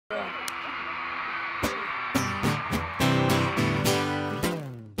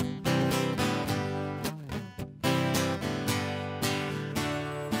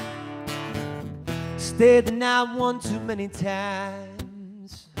Stayed the night one too many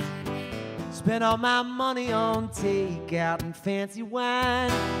times. Spent all my money on takeout and fancy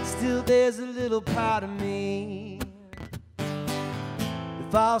wine. Still there's a little part of me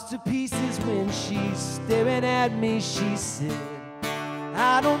that falls to pieces when she's staring at me. She said,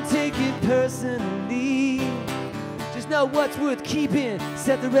 I don't take it personally, just know what's worth keeping,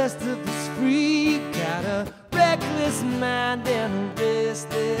 set the rest of us free. Got a reckless mind and a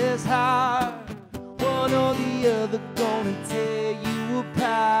restless heart, one or the other gonna tear you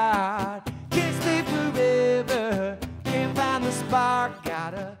apart. Can't stay forever, can't find the spark.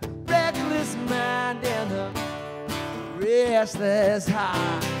 Got a reckless mind and a restless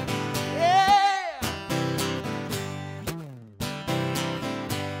heart. Yeah!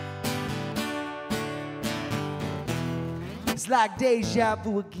 It's like deja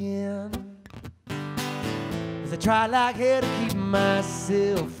vu again, as I try like hell to keep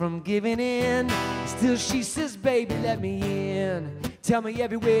myself from giving in. Still she says, baby, let me in. Tell me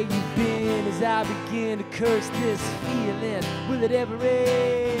everywhere you've been, as I begin to curse this feeling. Will it ever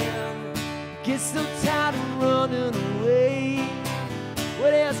end? Get so tired of running away.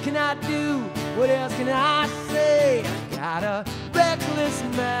 What else can I do? What else can I say? I got a reckless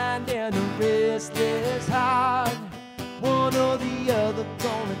mind and a restless heart, one or the other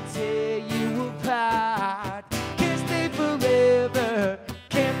gonna tear you apart. Can't stay forever,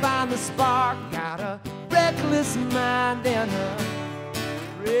 can't find the spark. Got a reckless mind and a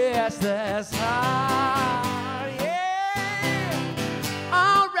restless heart. Yeah,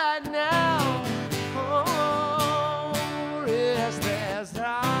 all right now. Oh, restless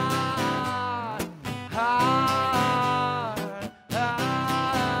heart, heart,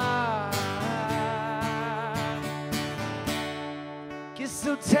 heart. Get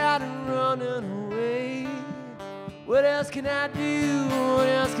so tired of running away. What else can I do? What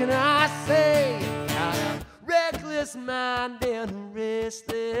else can I say? Got a reckless mind and a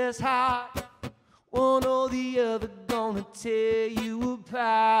restless heart, one or the other gonna tear you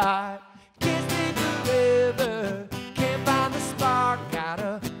apart. Can't stay forever, can't find the spark. Got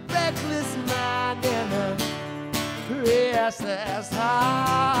a reckless mind and a restless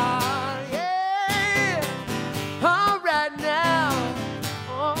heart.